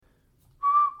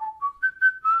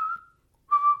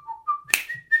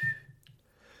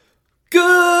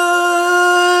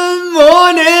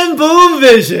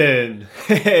Vision!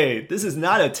 Hey, this is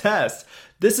not a test.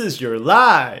 This is your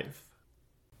live.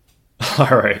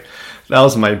 Alright, that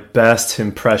was my best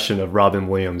impression of Robin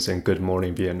Williams in Good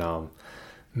Morning Vietnam.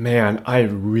 Man, I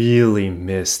really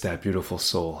miss that beautiful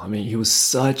soul. I mean, he was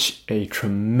such a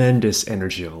tremendous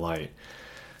energy of light.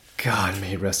 God,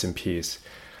 may he rest in peace.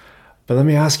 But let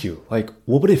me ask you,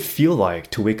 what would it feel like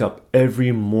to wake up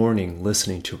every morning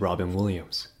listening to Robin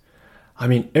Williams? I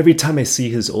mean, every time I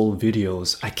see his old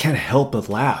videos, I can't help but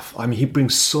laugh. I mean, he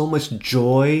brings so much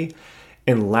joy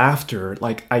and laughter.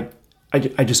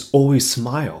 I just always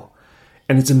smile.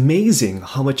 And it's amazing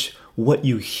how much what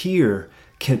you hear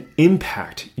can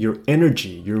impact your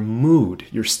energy, your mood,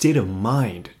 your state of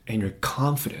mind, and your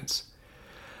confidence.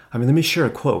 I mean, let me share a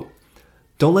quote.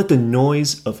 Don't let the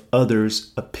noise of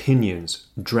others' opinions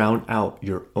drown out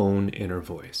your own inner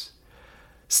voice.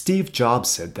 Steve Jobs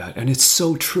said that, and it's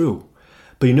so true.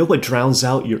 But you know what drowns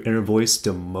out your inner voice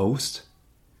the most?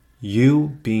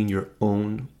 You being your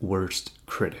own worst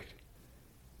critic.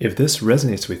 If this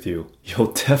resonates with you,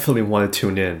 you'll definitely want to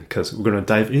tune in because we're going to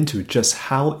dive into just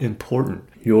how important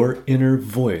your inner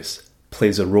voice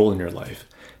plays a role in your life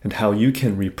and how you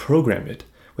can reprogram it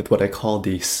with what I call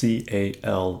the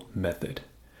CAL method.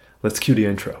 Let's cue the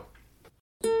intro.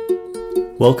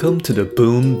 Welcome to the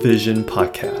Boom Vision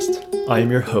Podcast. I am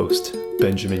your host,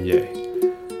 Benjamin Ye.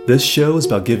 This show is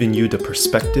about giving you the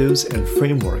perspectives and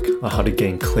framework on how to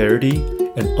gain clarity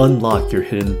and unlock your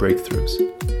hidden breakthroughs.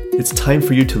 It's time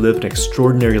for you to live an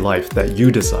extraordinary life that you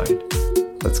design.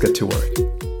 Let's get to work.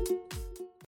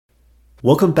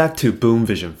 Welcome back to Boom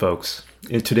Vision, folks.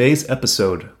 In today's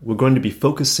episode, we're going to be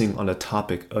focusing on the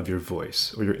topic of your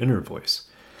voice or your inner voice.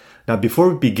 Now, before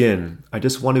we begin, I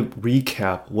just want to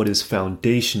recap what is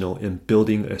foundational in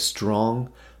building a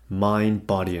strong mind,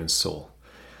 body, and soul.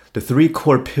 The three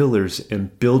core pillars in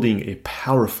building a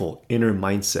powerful inner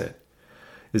mindset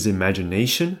is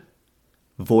imagination,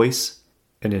 voice,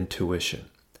 and intuition.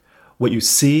 What you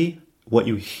see, what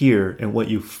you hear, and what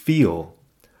you feel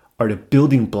are the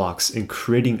building blocks in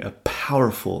creating a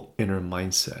powerful inner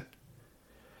mindset.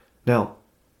 Now,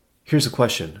 here's a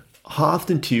question. How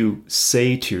often do you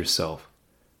say to yourself,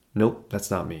 nope,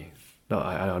 that's not me. No,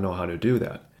 I don't know how to do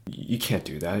that. You can't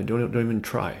do that. Don't even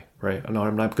try, right? No,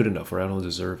 I'm not good enough or I don't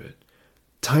deserve it.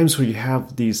 Times where you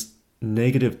have these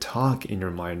negative talk in your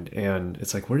mind and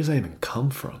it's like, where does that even come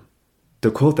from?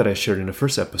 The quote that I shared in the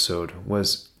first episode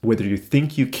was, whether you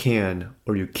think you can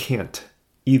or you can't,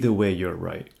 either way you're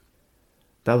right.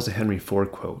 That was a Henry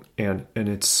Ford quote, and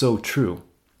it's so true.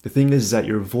 The thing is that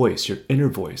your voice, your inner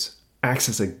voice, acts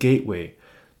as a gateway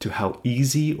to how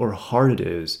easy or hard it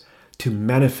is to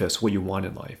manifest what you want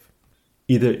in life.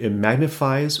 Either it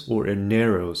magnifies or it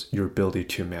narrows your ability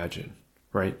to imagine,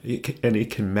 right? It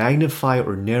can magnify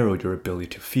or narrow your ability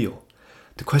to feel.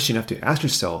 The question you have to ask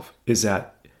yourself is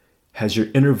that, has your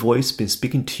inner voice been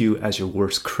speaking to you as your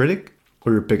worst critic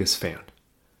or your biggest fan?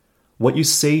 What you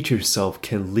say to yourself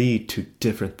can lead to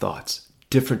different thoughts,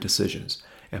 different decisions,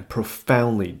 and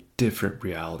profoundly different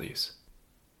realities.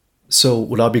 So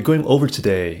what I'll be going over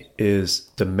today is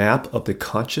the map of the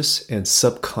conscious and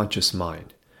subconscious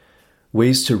mind.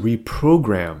 Ways to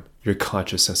reprogram your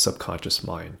conscious and subconscious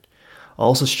mind. I'll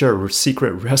also share a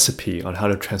secret recipe on how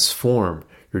to transform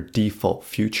your default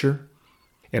future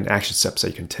and action steps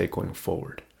that you can take going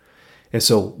forward. And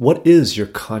so, what is your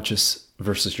conscious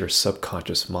versus your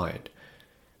subconscious mind?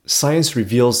 Science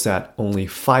reveals that only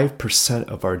 5%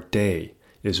 of our day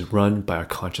is run by our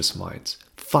conscious minds.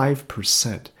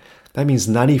 5%. That means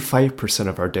 95%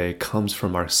 of our day comes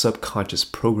from our subconscious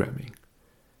programming.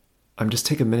 Just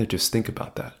take a minute to just think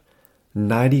about that.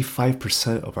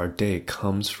 95% of our day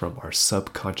comes from our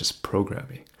subconscious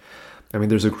programming.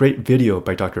 There's a great video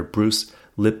by Dr. Bruce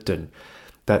Lipton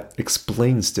that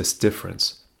explains this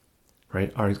difference,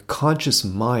 right? Our conscious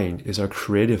mind is our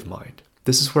creative mind.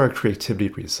 This is where our creativity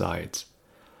resides.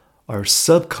 Our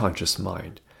subconscious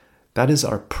mind, that is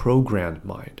our programmed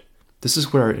mind. This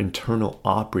is where our internal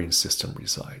operating system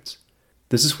resides.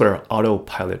 This is where our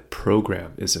autopilot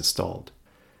program is installed.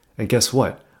 And guess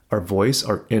what? Our voice,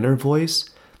 our inner voice,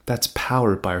 that's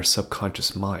powered by our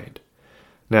subconscious mind.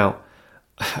 Now,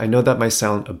 I know that might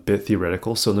sound a bit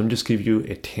theoretical, so let me just give you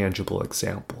a tangible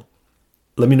example.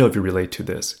 Let me know if you relate to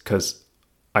this, because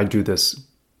I do this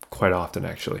quite often,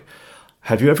 actually.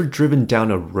 Have you ever driven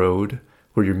down a road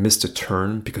where you missed a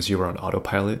turn because you were on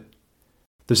autopilot?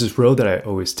 There's this road that I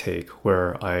always take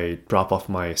where I drop off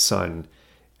my son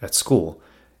at school,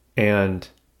 and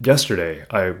yesterday,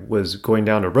 I was going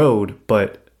down a road,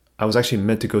 but I was actually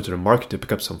meant to go to the market to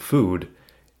pick up some food.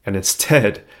 And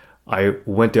instead, I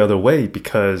went the other way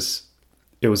because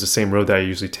it was the same road that I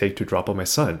usually take to drop off my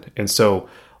son. And so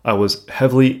I was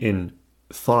heavily in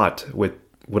thought with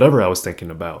whatever I was thinking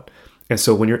about. And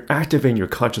so when you're activating your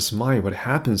conscious mind, what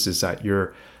happens is that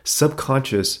your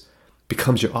subconscious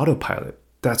becomes your autopilot.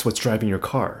 That's what's driving your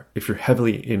car if you're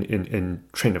heavily in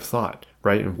train of thought,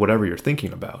 right? And whatever you're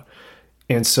thinking about.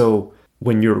 And so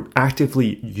when you're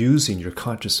actively using your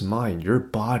conscious mind, your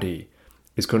body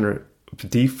is going to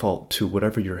default to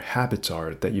whatever your habits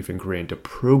are that you've ingrained, a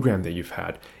program that you've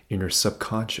had in your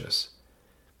subconscious.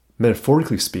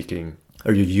 Metaphorically speaking,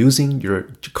 are you using your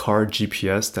car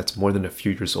GPS that's more than a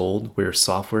few years old where your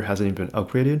software hasn't even been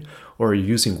upgraded? Or are you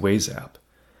using Waze app,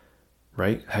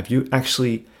 right? Have you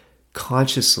actually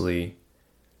consciously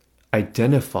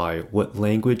identified what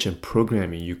language and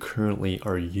programming you currently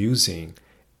are using,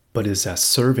 but is that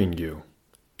serving you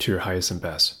to your highest and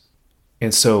best?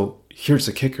 And so here's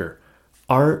the kicker.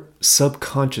 Our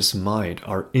subconscious mind,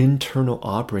 our internal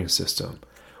operating system,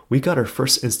 we got our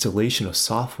first installation of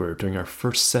software during our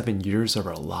first 7 years of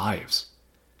our lives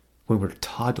when we were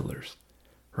toddlers,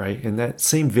 right? In that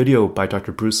same video by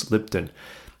Dr. Bruce Lipton,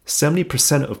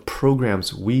 70% of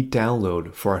programs we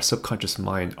download for our subconscious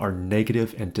mind are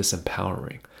negative and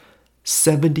disempowering.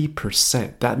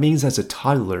 70%. That means as a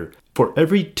toddler, for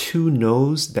every 2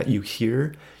 no's that you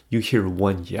hear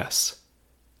 1 yes.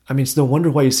 I mean, it's no wonder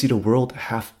why you see the world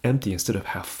half empty instead of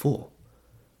half full,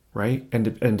 right?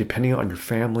 And depending on your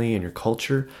family and your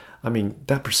culture, I mean,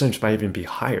 that percentage might even be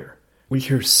higher. We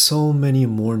hear so many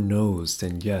more no's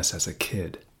than yes as a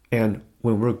kid. And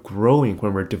when we're growing,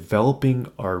 when we're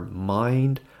developing our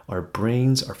mind, our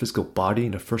brains, our physical body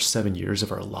in the first 7 years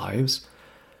of our lives,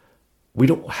 we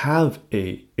don't have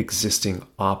a existing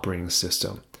operating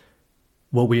system.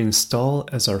 What we install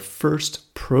as our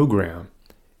first program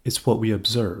is what we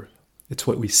observe. It's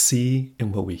what we see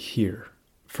and what we hear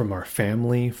from our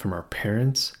family, from our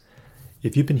parents.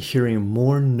 If you've been hearing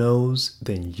more no's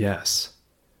than yes,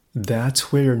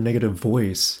 that's where your negative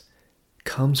voice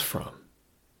comes from.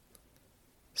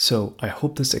 So I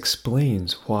hope this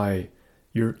explains why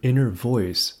your inner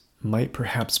voice might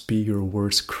perhaps be your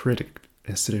worst critic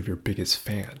instead of your biggest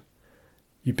fan.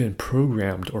 You've been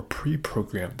programmed or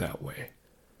pre-programmed that way.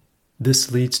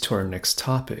 This leads to our next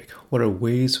topic. What are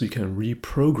ways we can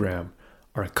reprogram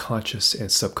our conscious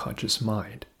and subconscious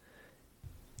mind?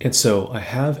 And so I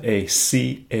have a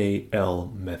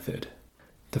CAL method.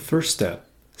 The first step,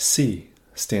 C,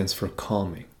 stands for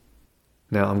calming.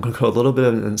 Now I'm going to go a little bit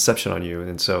of an Inception on you.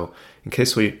 And so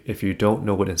if you don't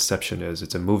know what Inception is,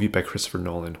 it's a movie by Christopher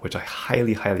Nolan, which I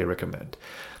highly, highly recommend.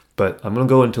 But I'm going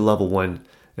to go into level 1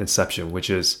 Inception,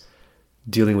 which is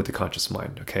dealing with the conscious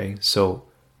mind. Okay. So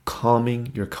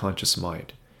calming your conscious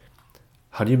mind.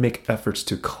 How do you make efforts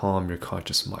to calm your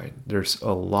conscious mind? There's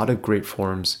a lot of great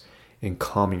forms in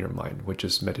calming your mind, which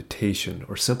is meditation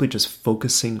or simply just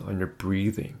focusing on your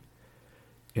breathing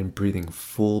and breathing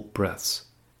full breaths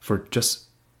for just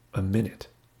a minute.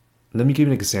 Let me give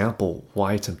you an example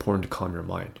why it's important to calm your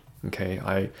mind.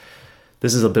 Okay,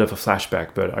 this is a bit of a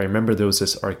flashback, but I remember there was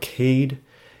this arcade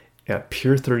at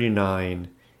Pier 39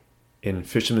 in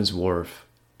Fisherman's Wharf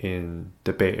in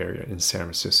the Bay Area in San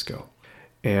Francisco.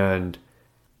 And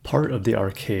part of the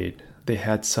arcade, they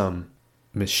had some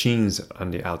machines on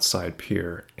the outside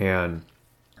pier, and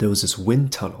there was this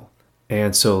wind tunnel.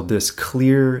 And so this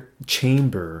clear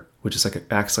chamber, which is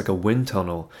acts like a wind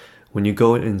tunnel, when you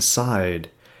go inside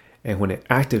and when it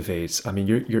activates, I mean,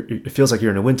 it feels like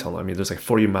you're in a wind tunnel. I mean, there's like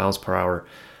 40 miles per hour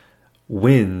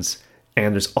winds,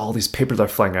 and there's all these papers that are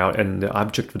flying out, and the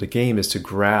object of the game is to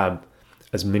grab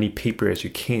as many paper as you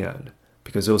can,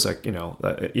 because those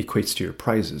equates to your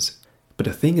prizes. But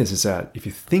the thing is that if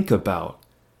you think about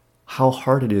how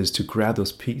hard it is to grab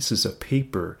those pieces of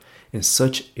paper in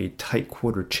such a tight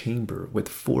quarter chamber with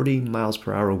 40 miles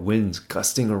per hour winds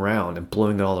gusting around and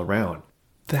blowing it all around,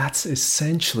 that's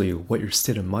essentially what your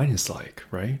state of mind is like,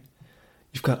 right?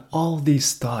 You've got all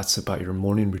these thoughts about your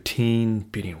morning routine,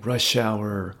 beating rush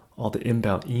hour, all the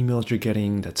inbound emails you're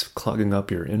getting that's clogging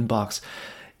up your inbox.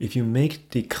 If you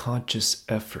make the conscious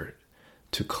effort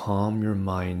to calm your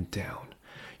mind down,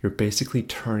 you're basically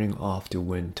turning off the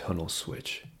wind tunnel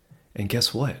switch. And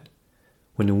guess what?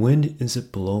 When the wind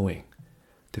isn't blowing,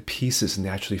 the pieces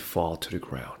naturally fall to the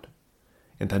ground.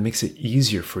 And that makes it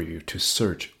easier for you to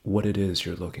search what it is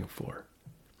you're looking for.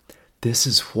 This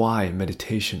is why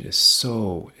meditation is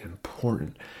so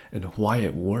important and why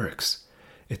it works.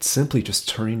 It's simply just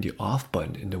turning the off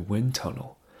button in the wind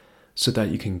tunnel so that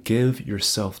you can give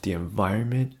yourself the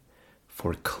environment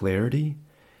for clarity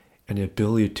and the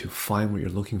ability to find what you're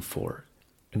looking for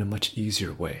in a much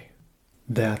easier way.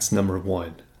 That's number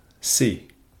 1. C,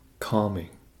 calming.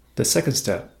 The second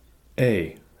step,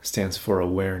 A stands for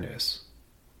awareness.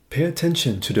 Pay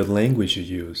attention to the language you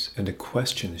use and the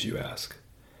questions you ask.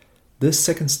 This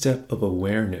second step of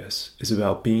awareness is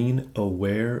about being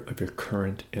aware of your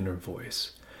current inner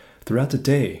voice. Throughout the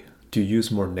day, do you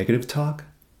use more negative talk,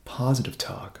 positive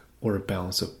talk, or a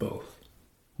balance of both?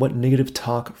 What negative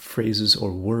talk, phrases,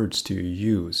 or words do you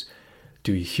use?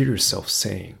 Do you hear yourself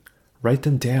saying? Write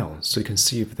them down so you can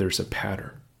see if there's a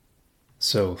pattern.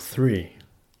 So 3,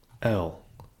 L,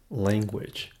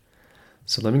 language.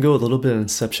 So let me go a little bit of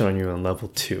inception on you on level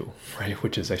 2, right?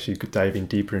 Which is actually diving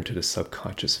deeper into the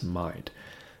subconscious mind.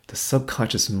 The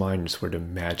subconscious mind is where the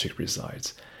magic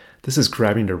resides. This is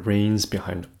grabbing the reins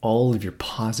behind all of your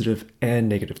positive and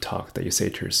negative talk that you say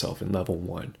to yourself in level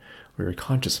 1, or your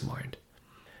conscious mind.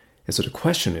 And so the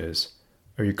question is,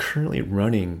 are you currently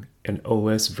running an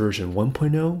OS version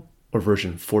 1.0 or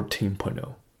version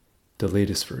 14.0, the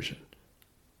latest version,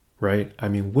 right? I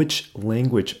mean, which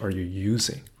language are you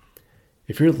using?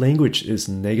 If your language is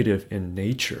negative in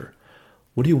nature,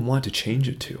 what do you want to change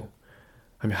it to?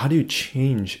 I mean, how do you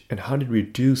change and how do you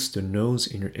reduce the no's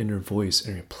in your inner voice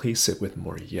and replace it with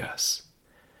more yes?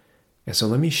 And so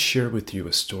let me share with you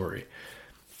a story.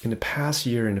 In the past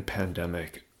year in the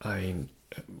pandemic,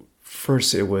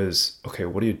 first it was, okay,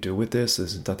 what do you do with this?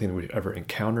 This is nothing we've ever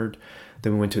encountered.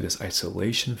 Then we went to this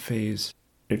isolation phase.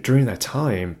 During that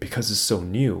time, because it's so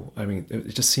new, I mean,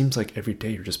 it just seems like every day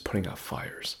you're just putting out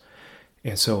fires.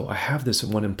 And so I have this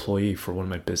one employee for one of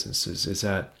my businesses is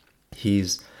that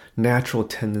his natural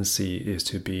tendency is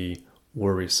to be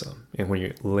worrisome. And when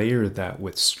you layer that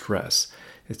with stress,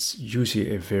 it's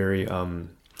usually a very,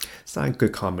 it's not a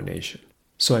good combination.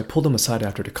 So I pulled him aside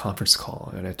after the conference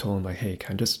call and I told him like, hey,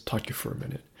 can I just talk to you for a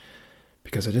minute?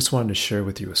 Because I just wanted to share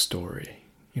with you a story.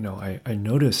 You know, I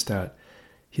noticed that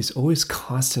he's always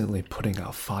constantly putting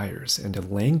out fires and the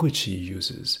language he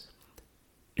uses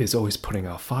is always putting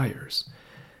out fires.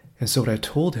 And so what I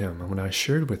told him and when I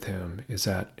shared with him is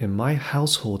that in my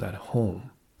household at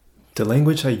home, the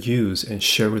language I use and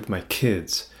share with my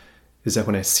kids is that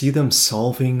when I see them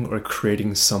solving or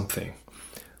creating something,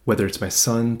 whether it's my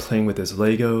son playing with his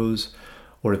Legos,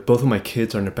 or if both of my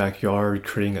kids are in the backyard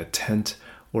creating a tent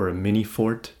or a mini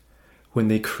fort, when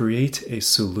they create a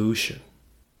solution,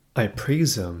 I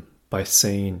praise them by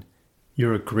saying,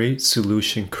 "You're a great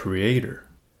solution creator."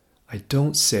 I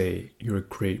don't say, "You're a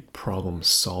great problem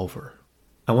solver."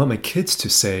 I want my kids to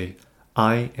say,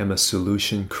 "I am a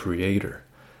solution creator,"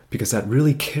 because that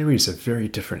really carries a very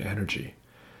different energy.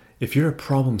 If you're a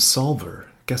problem solver,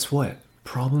 guess what?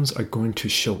 Problems are going to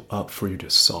show up for you to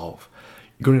solve.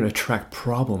 You're going to attract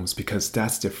problems because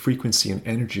that's the frequency and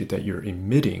energy that you're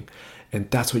emitting, and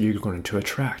that's what you're going to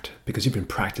attract because you've been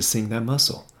practicing that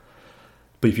muscle.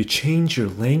 But if you change your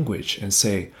language and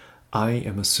say, "I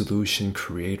am a solution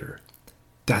creator,"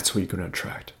 that's what you're going to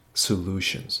attract,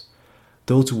 solutions.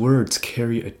 Those words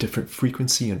carry a different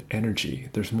frequency and energy.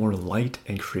 There's more light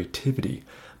and creativity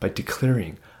by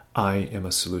declaring, "I am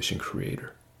a solution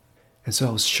creator." And so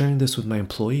I was sharing this with my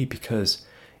employee because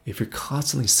if you're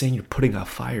constantly saying you're putting out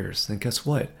fires, then guess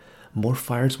what? More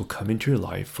fires will come into your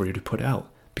life for you to put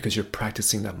out because you're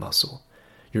practicing that muscle.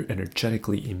 You're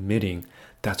energetically emitting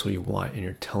that's what you want and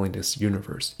you're telling this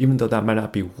universe, even though that might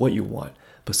not be what you want,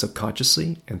 but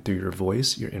subconsciously and through your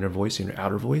voice, your inner voice and your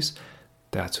outer voice,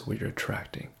 that's what you're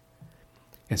attracting.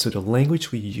 And so the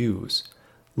language we use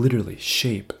literally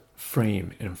shape,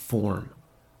 frame, and form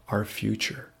our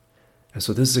future. And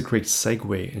so this is a great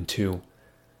segue into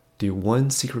the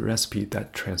one secret recipe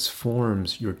that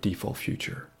transforms your default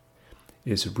future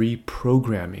is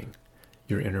reprogramming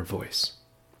your inner voice.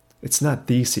 It's not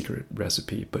the secret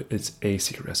recipe, but it's a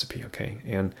secret recipe, okay?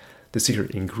 And the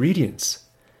secret ingredients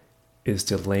is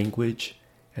the language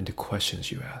and the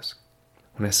questions you ask.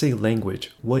 When I say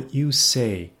language, what you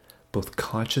say both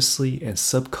consciously and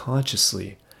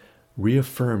subconsciously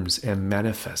reaffirms and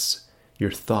manifests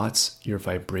your thoughts, your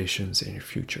vibrations, and your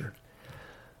future.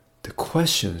 The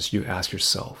questions you ask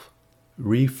yourself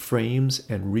reframes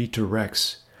and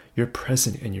redirects your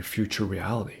present and your future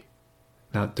reality.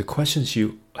 Now, the questions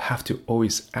you have to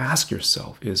always ask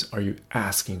yourself is, are you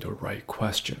asking the right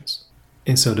questions?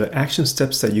 And so the action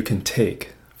steps that you can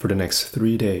take for the next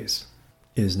 3 days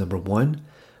is number 1,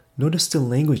 notice the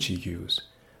language you use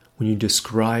when you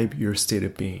describe your state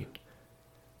of being.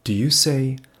 Do you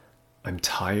say, "I'm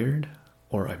tired,"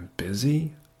 or "I'm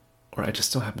busy," or "I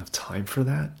just don't have enough time for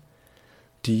that"?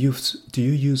 Do you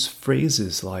use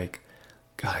phrases like,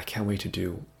 "God, I can't wait to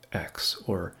do X,"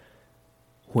 or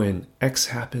 "When X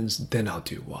happens, then I'll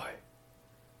do Y"?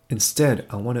 Instead,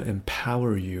 I want to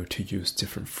empower you to use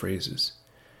different phrases.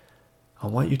 I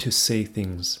want you to say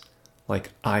things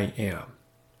like "I am."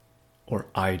 or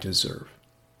I deserve.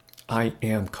 I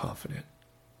am confident.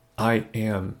 I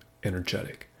am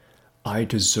energetic. I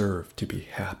deserve to be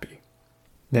happy.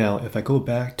 Now, if I go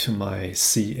back to my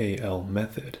CAL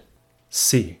method,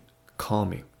 C,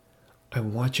 calming, I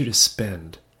want you to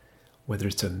spend, whether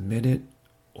it's a minute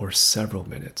or several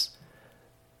minutes,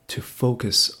 to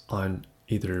focus on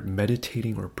either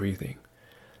meditating or breathing.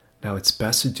 Now, it's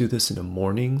best to do this in the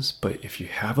mornings, but if you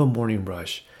have a morning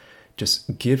rush,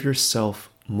 just give yourself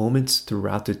moments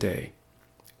throughout the day,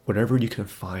 whatever you can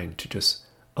find, to just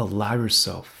allow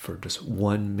yourself for just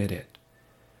 1 minute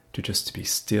to be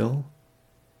still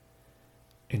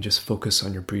and just focus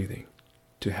on your breathing,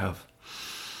 to have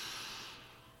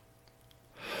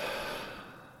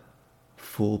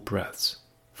full breaths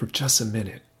for just a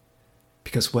minute.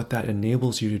 Because what that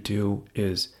enables you to do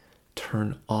is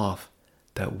turn off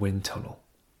that wind tunnel.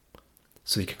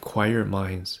 So you can quiet your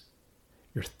minds,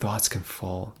 your thoughts can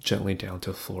fall gently down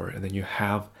to the floor, and then you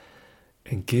have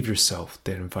and give yourself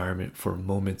the environment for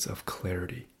moments of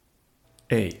clarity.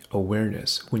 A,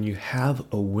 awareness. When you have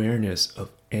awareness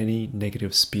of any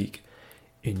negative speak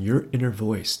in your inner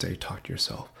voice that you talk to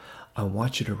yourself, I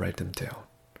want you to write them down.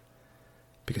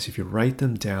 Because if you write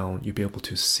them down, you'll be able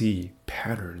to see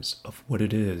patterns of what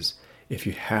it is if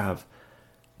you have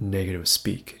negative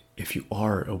speak, if you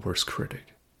are a worst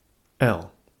critic.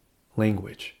 L,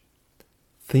 language.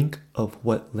 Think of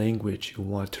what language you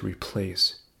want to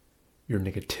replace your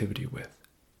negativity with.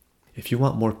 If you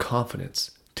want more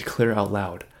confidence, declare out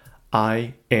loud,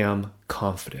 I am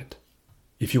confident.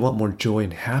 If you want more joy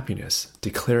and happiness,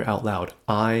 declare out loud,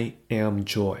 I am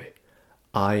joy.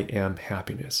 I am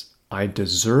happiness. I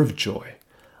deserve joy.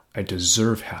 I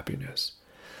deserve happiness.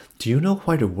 Do you know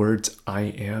why the words I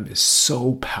am is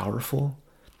so powerful?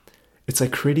 It's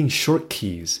like creating short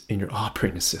keys in your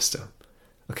operating system.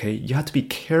 Okay, you have to be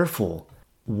careful.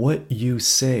 What you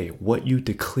say, what you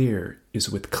declare is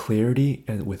with clarity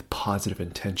and with positive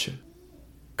intention.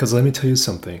 Because let me tell you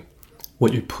something.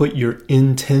 What you put your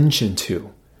intention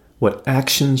to, what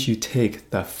actions you take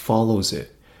that follows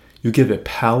it, you give it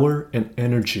power and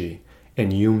energy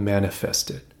and you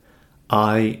manifest it.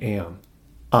 I am.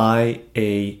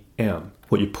 I-A-M.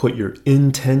 What you put your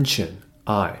intention,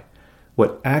 I.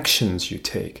 What actions you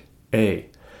take, A.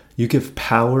 You give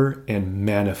power and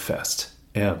manifest,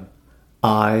 M.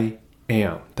 I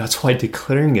am. That's why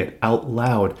declaring it out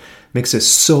loud makes it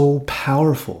so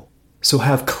powerful. So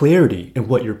have clarity in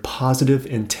what your positive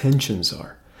intentions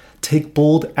are. Take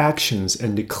bold actions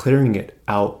and declaring it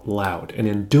out loud. And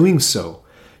in doing so,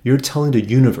 you're telling the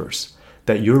universe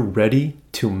that you're ready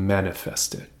to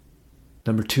manifest it.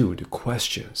 Number 2, the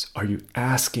questions. Are you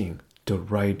asking the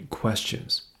right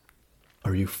questions?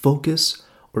 Are you focused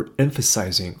or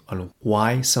emphasizing on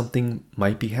why something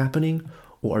might be happening?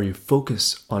 Or are you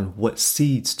focused on what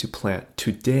seeds to plant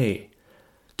today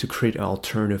to create an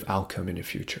alternative outcome in the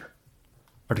future?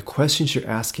 Are the questions you're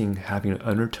asking having an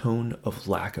undertone of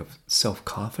lack of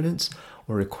self-confidence,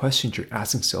 or are the questions you're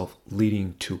asking yourself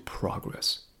leading to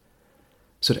progress?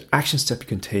 So the action step you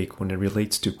can take when it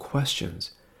relates to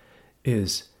questions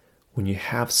is when you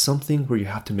have something where you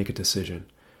have to make a decision,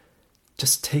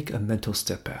 just take a mental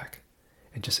step back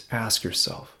and just ask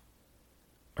yourself,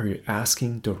 are you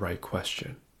asking the right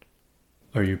question?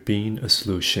 Are you being a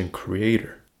solution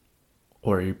creator,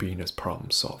 or are you being a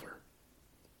problem solver?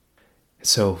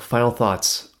 So, final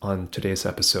thoughts on today's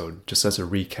episode, just as a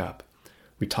recap.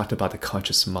 We talked about the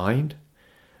conscious mind,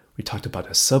 we talked about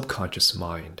the subconscious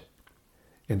mind,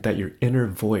 and that your inner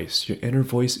voice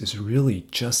is really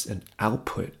just an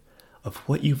output of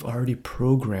what you've already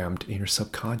programmed in your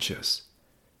subconscious.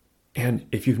 And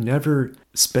if you've never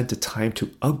spent the time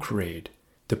to upgrade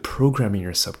the programming in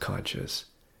your subconscious,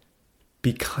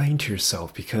 be kind to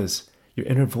yourself, because your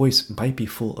inner voice might be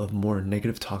full of more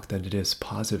negative talk than it is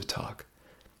positive talk.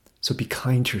 So be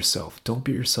kind to yourself. Don't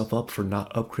beat yourself up for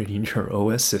not upgrading your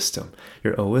OS system,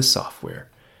 your OS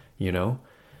software.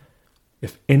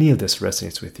 If any of this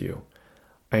resonates with you,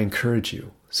 I encourage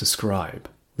you, subscribe,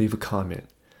 leave a comment,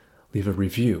 leave a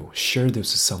review, share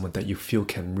this with someone that you feel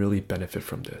can really benefit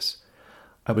from this.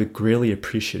 I would greatly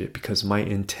appreciate it, because my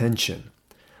intention,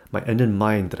 my end in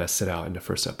mind that I set out in the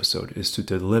first episode, is to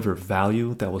deliver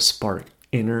value that will spark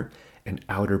inner and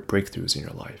outer breakthroughs in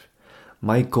your life.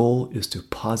 My goal is to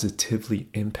positively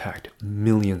impact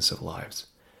millions of lives.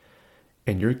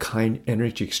 And your kind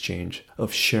energy exchange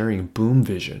of sharing Boom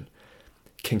Vision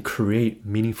can create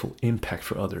meaningful impact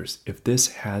for others if this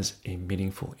has a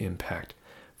meaningful impact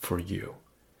for you.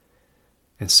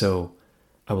 And so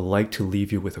I would like to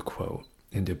leave you with a quote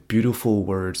in the beautiful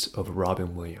words of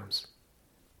Robin Williams.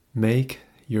 Make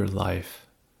your life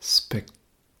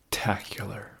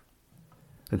spectacular.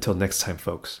 Until next time,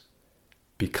 folks,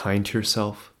 be kind to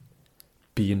yourself,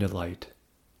 be in the light,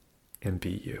 and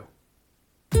be you.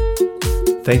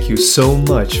 Thank you so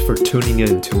much for tuning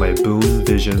in to my Boom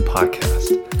Vision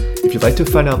podcast. If you'd like to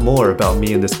find out more about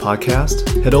me and this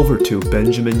podcast, head over to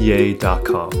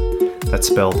benjaminyeh.com. That's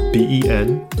spelled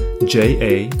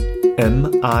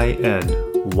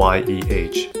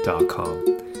BenjaminYeh.com.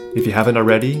 If you haven't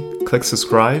already, click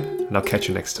subscribe, and I'll catch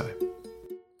you next time.